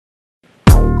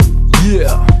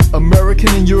Yeah, American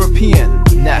and European,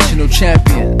 national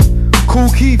champion. Kool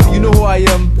Keith, you know who I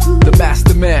am, the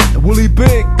master man. Willie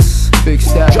Biggs, big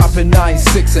status. Dropping 9,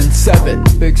 6, and 7,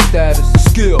 big status.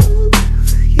 Skill,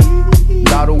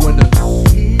 lotto winners.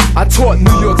 I taught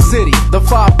New York City, the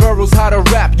 5 boroughs how to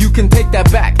rap. You can take that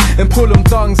back and pull them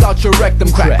thongs out your rectum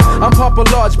crack. I'm Papa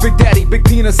Large, Big Daddy, big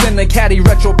penis in the caddy,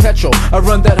 retro petrol. I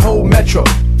run that whole metro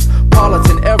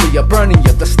politan area, burning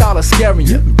you, the style of scaring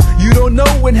you. You don't know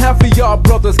when half of y'all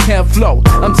brothers can't flow.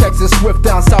 I'm Texas Swift,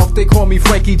 down south they call me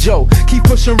Frankie Joe. Keep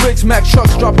pushing rigs, Mac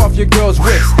trucks, drop off your girl's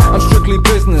wigs. I'm strictly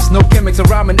business, no gimmicks, a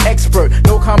rhyming expert.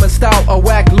 No common style, a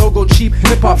whack logo, cheap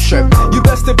hip-hop shirt. You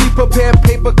best to be prepared,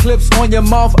 paper clips on your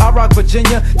mouth. I rock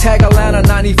Virginia, tag Atlanta,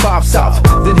 95 South.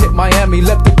 Then hit Miami,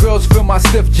 let the girls feel my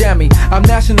stiff jammy. I'm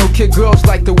national kid, girls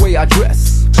like the way I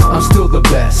dress. I'm still the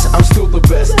best, I'm still the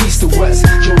best, east to west.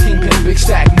 Joe Kingpin, big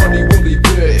stack, money, Willie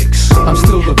Biggs. I'm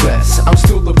still the best, I'm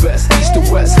still the best, east to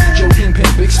west. Joe Kingpin,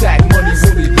 big stack, money,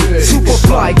 Willie Biggs.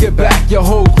 Superfly, get back, your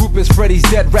whole group is Freddy's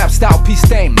dead. Rap style, peace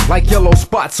stain, like yellow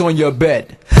spots on your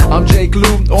bed. I'm Jake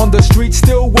Lou, on the street,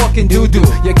 still walking doo-doo.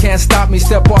 You can't stop me,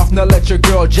 step off, now let your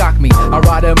girl jock me. I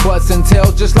ride in butts and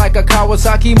tails just like a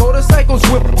Kawasaki. Motorcycles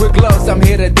whipped with gloves, I'm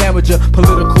here to damage ya.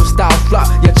 Political style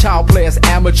flop, your child player's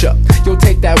amateur. You'll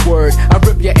take that word, I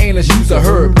rip your anus, use a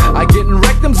herb. I get in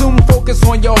rectum, zoom, focus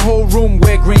on your whole room.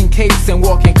 Wear green capes and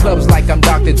walk in clubs like I'm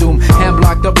Dr. Doom. Hand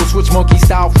block, double switch, monkey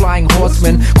style, flying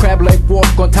horseman. Crab leg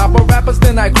walk on top of rappers,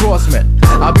 then I crossman.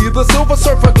 I'll be the silver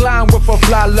surfer glide with a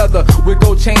fly leather. We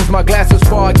go change my glasses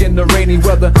fog in the rainy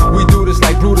weather. We do this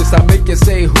like Brutus, I make you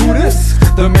say who this?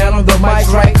 The man on the mic,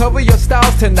 right? Cover your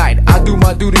styles tonight. I do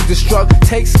my duty, destruct,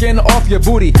 take skin off your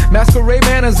booty. Masquerade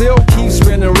man is ill, keep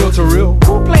spinning real to real.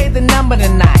 Who played the number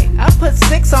tonight? I put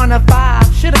 6 on a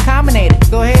 5, should've combinated.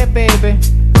 Go ahead, baby.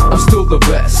 I'm still the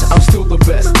best, I'm still the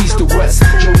best, east to west.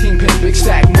 Joe Kingpin, big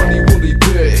stack, money, Willie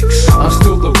Biggs. I'm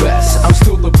still the best, I'm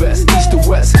still the best, east to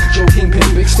west. Joe Kingpin,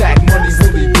 big stack, money,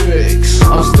 Willie Biggs.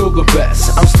 I'm still the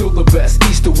best, I'm still the best,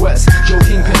 east to west. Joe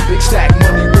Kingpin, big stack,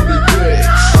 money, Willie Biggs.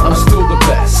 I'm still the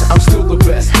best, I'm still the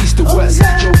best, east to west.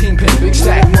 Joe Kingpin, big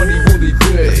stack, money, Willie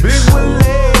Biggs. Big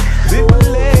Willie, Big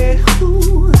Willie,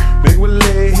 ooh, Big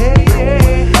Willie, hey,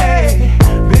 hey, hey.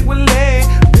 Big Willie,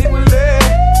 Big Willie,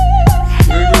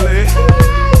 Big Willie.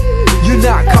 You're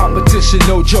not competition,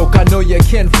 no joke, I know you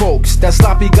kin folks. That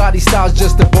sloppy Gotti style's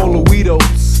just a bowl of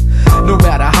Weedos. No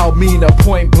matter how mean or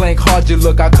point blank hard you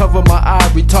look, I cover my eye,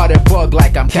 retarded bug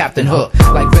like I'm Captain Hook.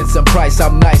 Like Vincent Price,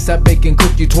 I'm nice, I bake and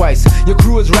cook you twice. Your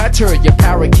crew is rat turd, your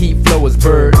parakeet flow is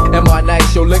bird. Am I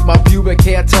nice? Yo, lick my pubic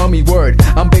hair, tell me word.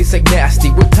 I'm basic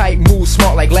nasty, with tight moves,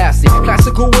 smart like Lassie.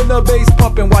 Classical with the bass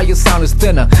pumping while your sound is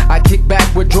thinner. I kick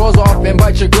back with drawers off,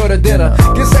 invite your girl to dinner.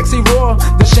 Get sexy raw,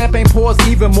 the champagne pours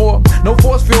even more. No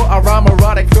force field